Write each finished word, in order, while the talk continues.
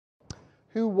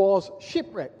who was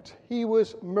shipwrecked. He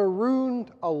was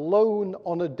marooned alone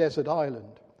on a desert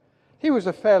island. He was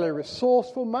a fairly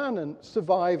resourceful man and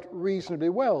survived reasonably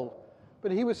well,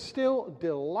 but he was still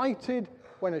delighted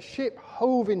when a ship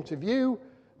hove into view.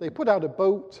 They put out a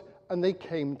boat and they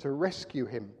came to rescue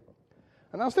him.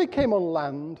 And as they came on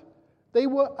land, they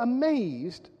were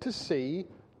amazed to see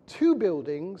two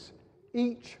buildings,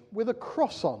 each with a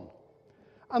cross on.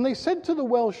 And they said to the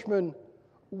Welshman,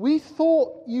 "We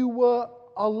thought you were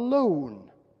alone."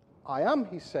 "I am,"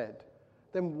 he said.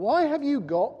 "Then why have you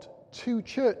got two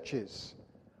churches?"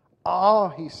 "Ah,"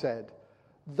 he said,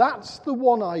 "that's the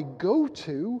one I go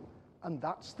to, and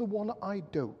that's the one I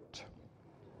don't."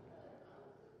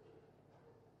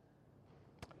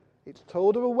 It's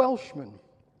told of a Welshman,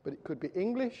 but it could be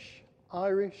English,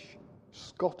 Irish,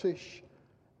 Scottish,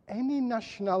 any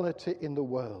nationality in the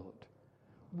world.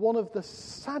 One of the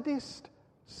saddest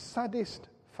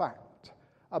fact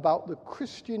about the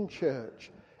Christian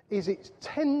church is its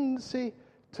tendency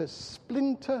to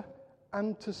splinter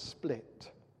and to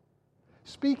split.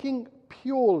 Speaking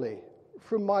purely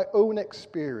from my own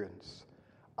experience,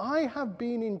 I have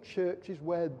been in churches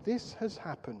where this has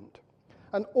happened,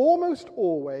 and almost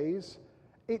always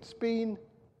it's been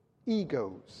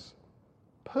egos,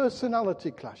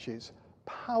 personality clashes,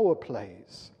 power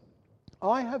plays.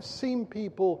 I have seen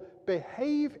people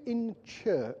behave in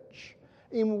church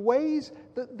in ways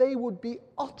that they would be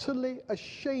utterly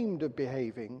ashamed of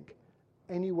behaving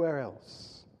anywhere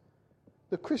else.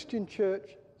 The Christian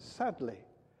church, sadly,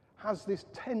 has this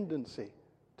tendency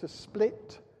to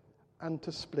split and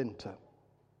to splinter.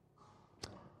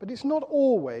 But it's not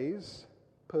always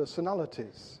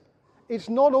personalities. It's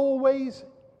not always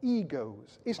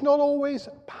egos. It's not always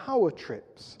power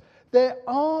trips. There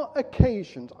are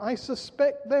occasions, I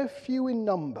suspect they're few in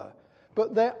number,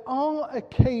 but there are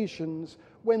occasions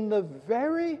when the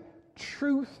very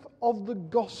truth of the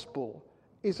gospel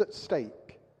is at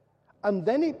stake. And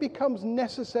then it becomes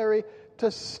necessary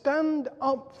to stand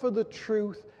up for the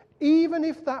truth, even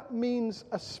if that means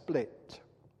a split.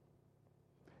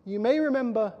 You may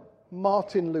remember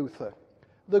Martin Luther,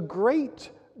 the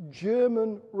great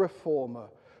German reformer,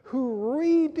 who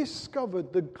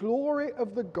rediscovered the glory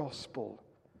of the gospel,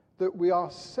 that we are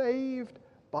saved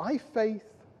by faith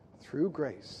through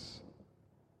grace.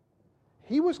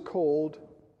 He was called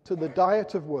to the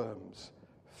Diet of Worms,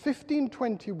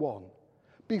 1521,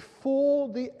 before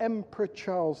the Emperor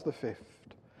Charles V.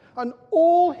 And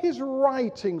all his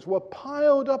writings were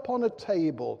piled up on a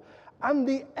table, and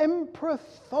the emperor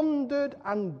thundered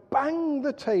and banged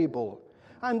the table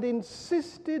and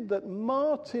insisted that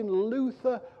Martin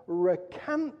Luther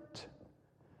recant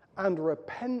and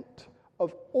repent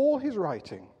of all his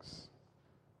writings.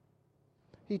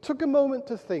 He took a moment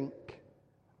to think,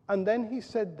 and then he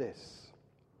said this: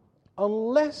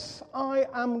 "Unless I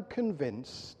am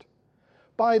convinced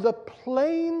by the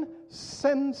plain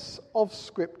sense of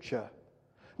Scripture,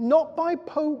 not by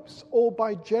popes or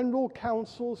by general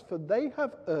councils, for they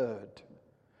have erred,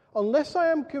 unless I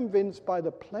am convinced by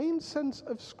the plain sense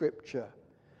of Scripture,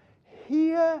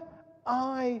 here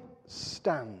I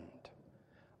stand.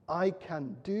 I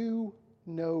can do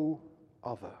no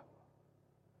other."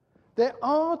 There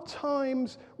are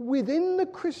times within the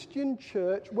Christian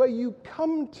church where you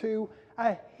come to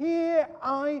a "here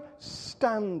I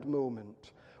stand"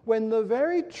 moment, when the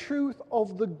very truth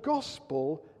of the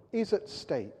gospel is at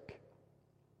stake.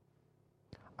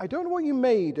 I don't know what you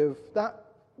made of that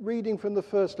reading from the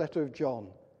first letter of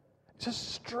John. It's a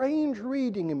strange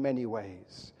reading in many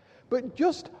ways, but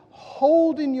just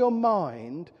hold in your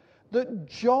mind that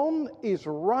John is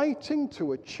writing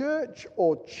to a church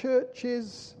or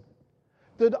churches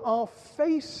that are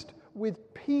faced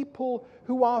with people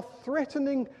who are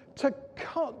threatening to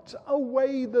cut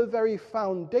away the very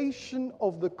foundation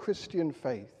of the Christian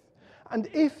faith. And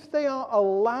if they are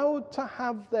allowed to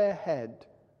have their head,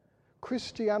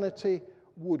 Christianity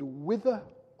would wither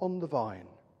on the vine.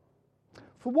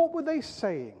 For what were they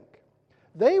saying?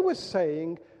 They were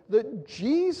saying that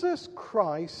Jesus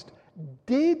Christ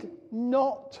did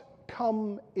not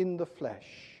come in the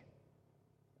flesh.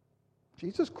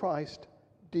 Jesus Christ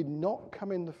did not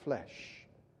come in the flesh.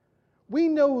 We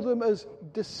know them as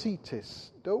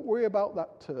Docetists. Don't worry about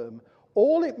that term.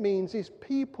 All it means is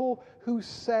people who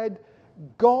said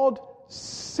God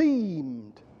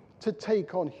seemed to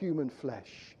take on human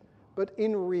flesh, but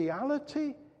in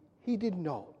reality, he did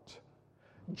not.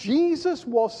 Jesus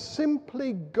was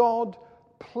simply God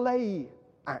play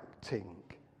acting.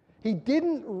 He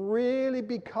didn't really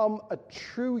become a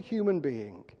true human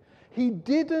being. He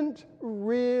didn't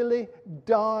really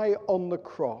die on the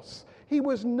cross. He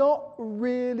was not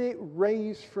really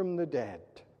raised from the dead.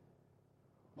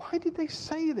 Why did they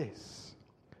say this?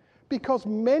 Because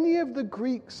many of the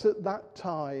Greeks at that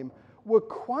time were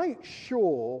quite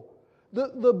sure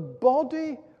that the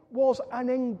body was an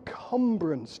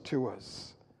encumbrance to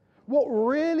us. What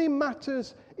really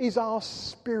matters is our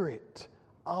spirit,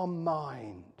 our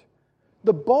mind.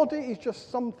 The body is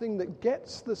just something that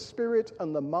gets the spirit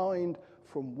and the mind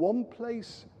from one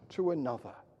place to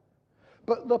another.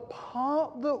 But the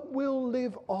part that will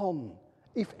live on,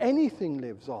 if anything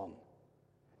lives on,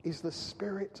 is the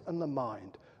spirit and the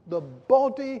mind. The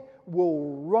body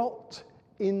will rot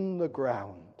in the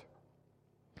ground.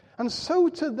 And so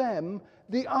to them,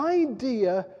 the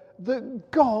idea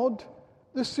that God,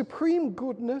 the supreme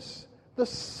goodness, the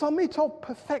summit of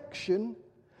perfection,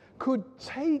 could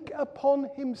take upon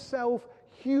himself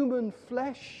human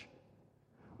flesh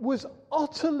was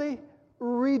utterly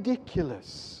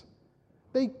ridiculous.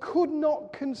 They could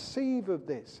not conceive of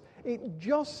this. It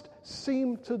just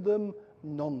seemed to them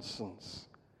nonsense.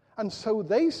 And so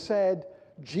they said,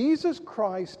 Jesus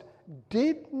Christ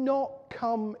did not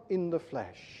come in the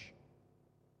flesh.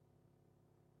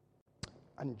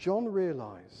 And John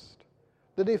realized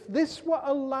that if this were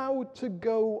allowed to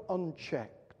go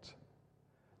unchecked,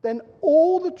 then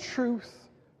all the truth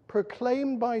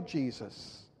proclaimed by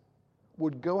Jesus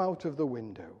would go out of the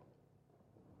window.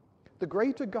 The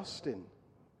great Augustine,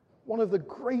 one of the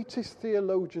greatest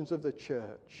theologians of the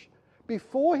church,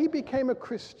 before he became a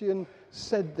Christian,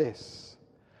 said this: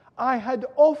 I had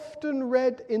often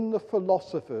read in the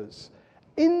philosophers,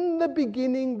 in the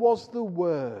beginning was the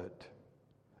Word.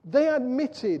 They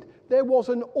admitted there was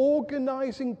an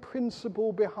organizing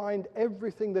principle behind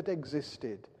everything that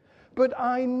existed. But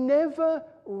I never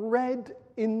read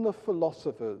in the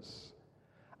philosophers,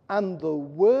 and the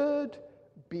Word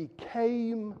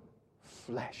became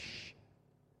flesh.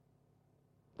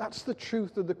 That's the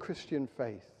truth of the Christian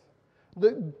faith.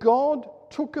 That God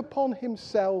took upon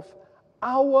himself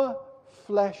our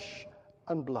flesh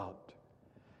and blood.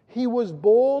 He was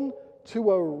born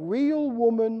to a real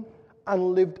woman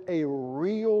and lived a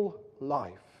real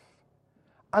life.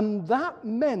 And that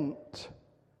meant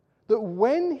that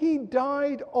when he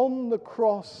died on the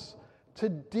cross to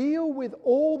deal with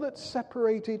all that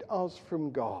separated us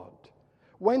from God,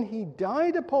 when he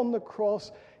died upon the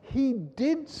cross, he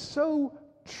did so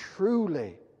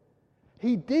truly.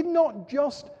 He did not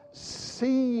just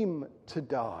seem to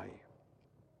die.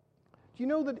 Do you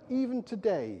know that even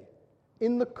today,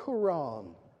 in the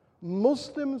Quran,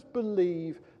 Muslims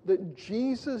believe that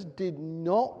Jesus did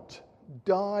not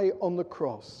die on the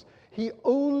cross. He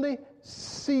only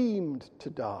seemed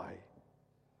to die.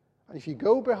 And if you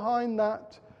go behind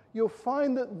that, you'll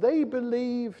find that they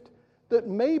believed that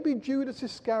maybe Judas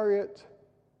Iscariot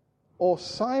or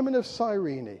Simon of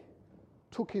Cyrene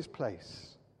took his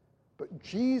place. But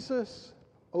Jesus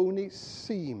only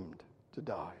seemed to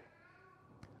die.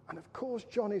 And of course,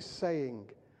 John is saying,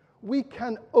 we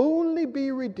can only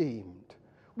be redeemed.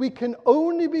 We can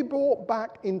only be brought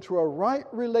back into a right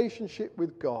relationship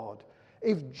with God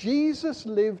if Jesus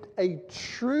lived a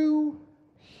true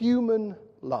human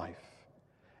life.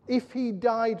 If he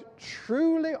died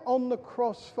truly on the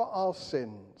cross for our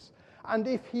sins, and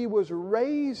if he was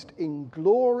raised in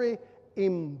glory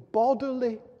in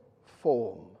bodily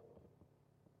form.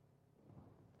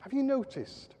 Have you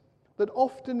noticed that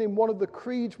often in one of the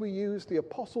creeds we use, the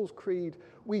Apostles' Creed,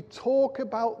 we talk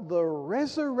about the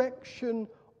resurrection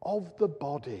of the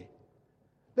body?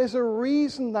 There's a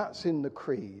reason that's in the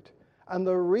creed, and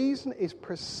the reason is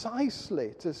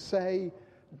precisely to say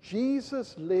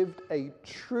Jesus lived a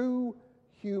true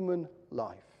human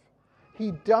life.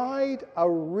 He died a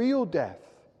real death,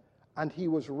 and he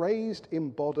was raised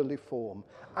in bodily form.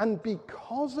 And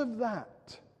because of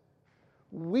that,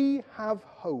 we have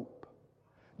hope.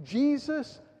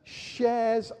 Jesus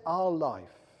shares our life.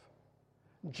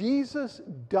 Jesus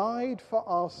died for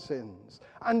our sins.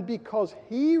 And because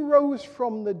he rose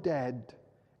from the dead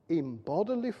in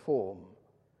bodily form,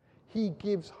 he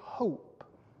gives hope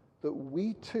that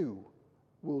we too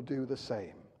will do the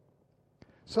same.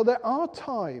 So there are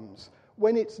times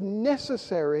when it's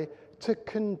necessary to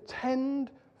contend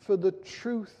for the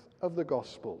truth of the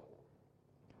gospel.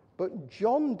 But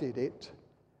John did it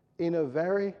in a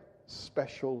very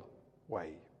special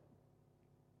way.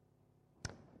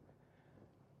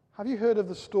 Have you heard of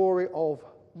the story of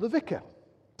the vicar?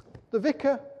 The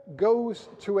vicar goes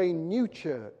to a new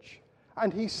church,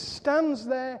 and he stands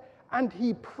there and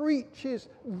he preaches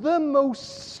the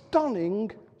most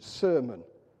stunning sermon.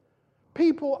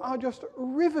 People are just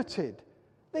riveted.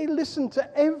 They listen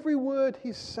to every word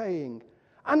he's saying.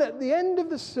 And at the end of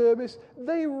the service,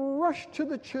 they rush to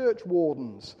the church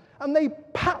wardens and they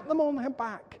pat them on the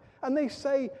back and they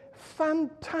say,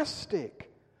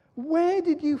 "Fantastic. Where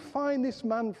did you find this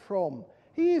man from?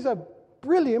 He is a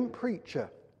brilliant preacher."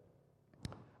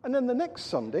 And then the next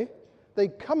Sunday, they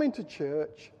come into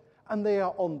church and they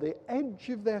are on the edge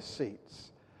of their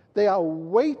seats. They are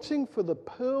waiting for the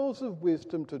pearls of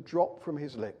wisdom to drop from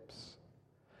his lips.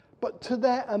 But to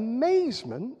their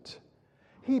amazement,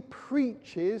 he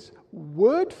preaches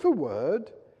word for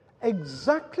word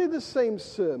exactly the same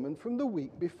sermon from the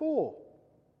week before.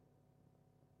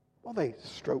 Well, they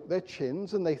stroke their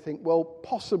chins and they think, well,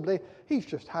 possibly he's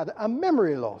just had a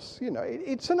memory loss.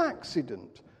 It's an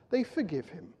accident. They forgive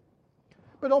him.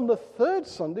 But on the third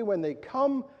Sunday, when they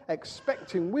come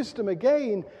expecting wisdom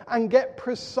again and get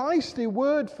precisely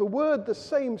word for word the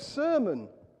same sermon,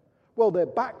 well, they're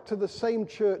back to the same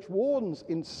church wardens,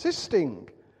 insisting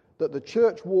that the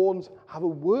church wardens have a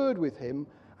word with him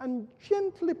and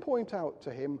gently point out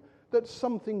to him that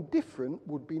something different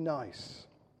would be nice.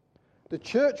 The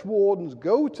church wardens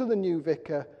go to the new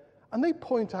vicar and they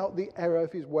point out the error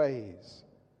of his ways.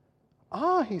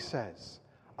 "Ah," he says,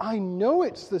 "I know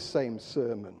it's the same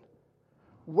sermon.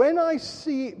 When I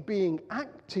see it being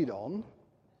acted on,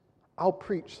 I'll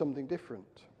preach something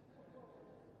different."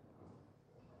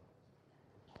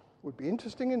 Would be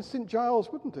interesting in St.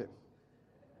 Giles, wouldn't it?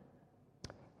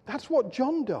 That's what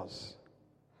John does.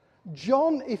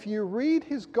 John, if you read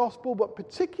his gospel, but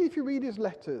particularly if you read his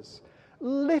letters,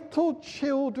 little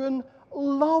children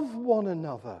love one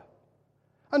another.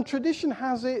 And tradition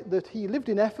has it that he lived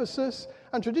in Ephesus,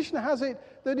 and tradition has it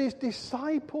that his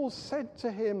disciples said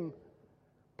to him,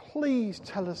 "Please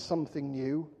tell us something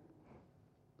new."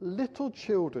 "Little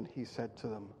children," he said to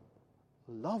them,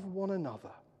 "love one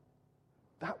another."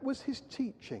 That was his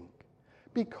teaching,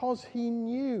 because he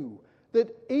knew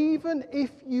that even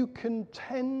if you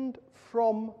contend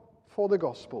for the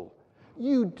gospel,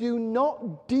 you do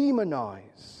not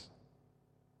demonize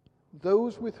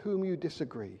those with whom you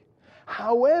disagree.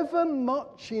 However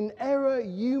much in error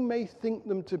you may think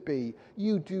them to be,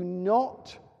 you do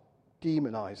not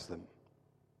demonize them.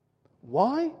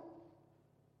 Why?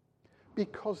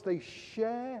 Because they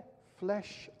share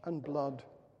flesh and blood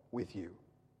with you.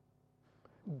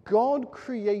 God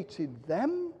created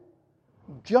them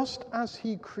just as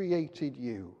he created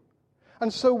you.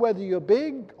 And so whether you're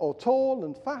big or tall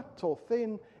and fat or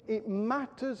thin, it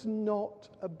matters not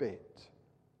a bit.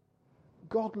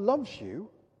 God loves you,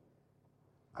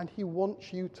 and he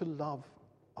wants you to love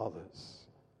others.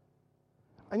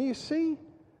 And you see,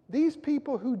 these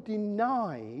people who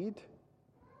denied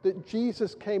that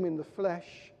Jesus came in the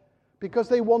flesh because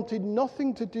they wanted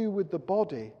nothing to do with the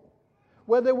body,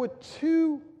 where there were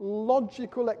two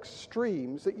logical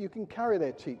extremes that you can carry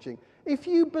their teaching. If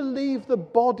you believe the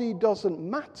body doesn't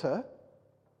matter,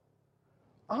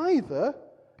 either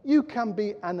you can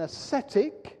be an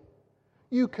ascetic,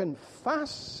 you can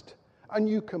fast, and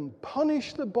you can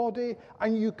punish the body,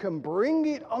 and you can bring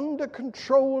it under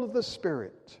control of the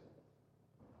Spirit.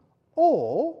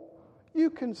 Or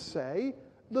you can say,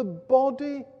 the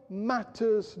body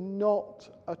matters not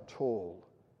at all.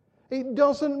 It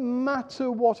doesn't matter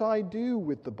what I do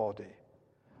with the body.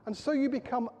 And so you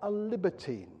become a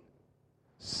libertine.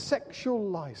 Sexual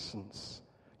license.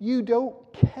 You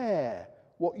don't care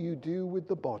what you do with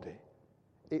the body.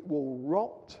 It will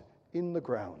rot in the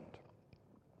ground.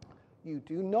 You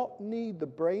do not need the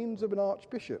brains of an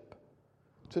archbishop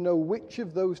to know which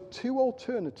of those two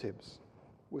alternatives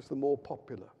was the more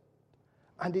popular.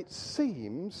 And it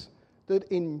seems that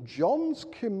in John's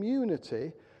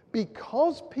community,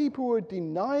 because people were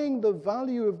denying the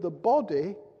value of the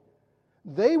body,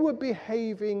 they were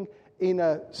behaving in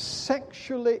a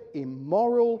sexually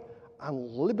immoral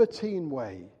and libertine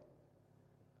way.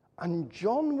 And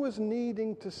John was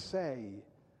needing to say,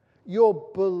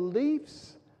 your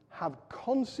beliefs have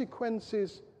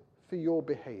consequences for your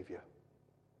behavior.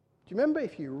 Do you remember,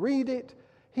 if you read it,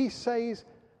 he says,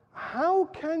 how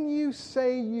can you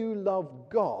say you love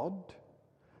God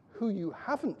who you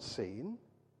haven't seen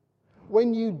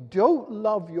when you don't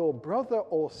love your brother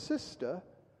or sister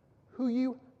who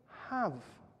you have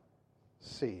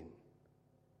seen?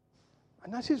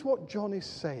 And that is what John is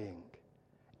saying.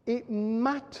 It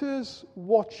matters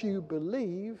what you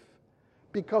believe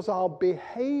because our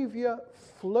behavior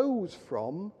flows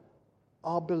from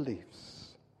our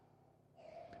beliefs.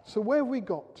 So where have we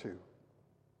got to?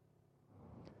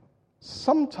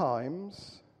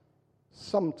 Sometimes,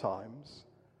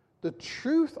 the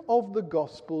truth of the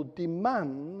gospel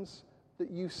demands that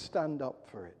you stand up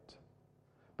for it.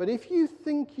 But if you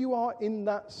think you are in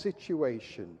that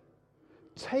situation,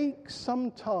 take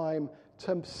some time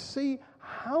to see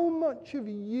how much of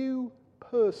you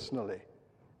personally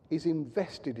is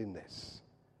invested in this.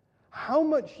 How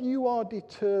much you are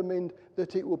determined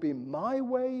that it will be my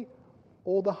way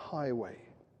or the highway.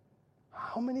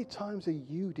 How many times are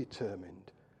you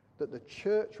determined that the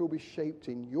church will be shaped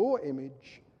in your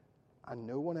image and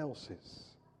no one else's?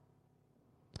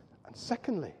 And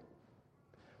secondly,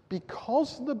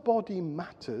 because the body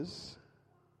matters,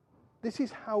 this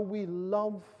is how we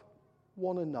love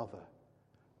one another.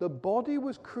 The body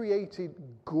was created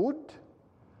good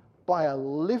by a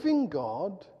living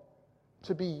God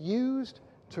to be used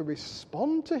to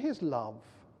respond to his love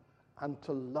and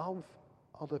to love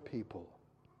other people.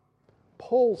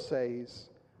 Paul says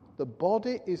the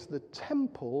body is the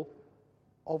temple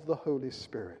of the Holy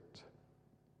Spirit.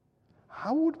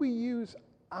 How would we use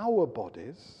our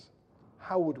bodies?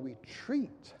 How would we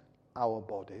treat our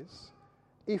bodies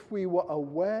if we were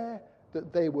aware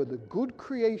that they were the good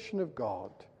creation of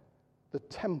God, the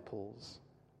temples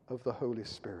of the Holy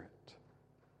Spirit?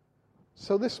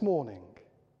 So this morning,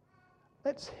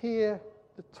 let's hear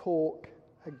the talk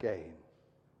again.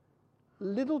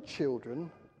 Little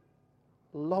children,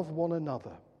 love one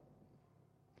another.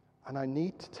 And I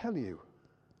need to tell you,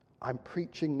 I'm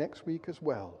preaching next week as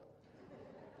well.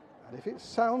 And if it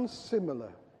sounds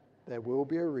similar, there will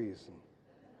be a reason.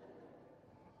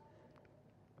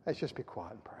 Let's just be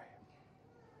quiet and pray.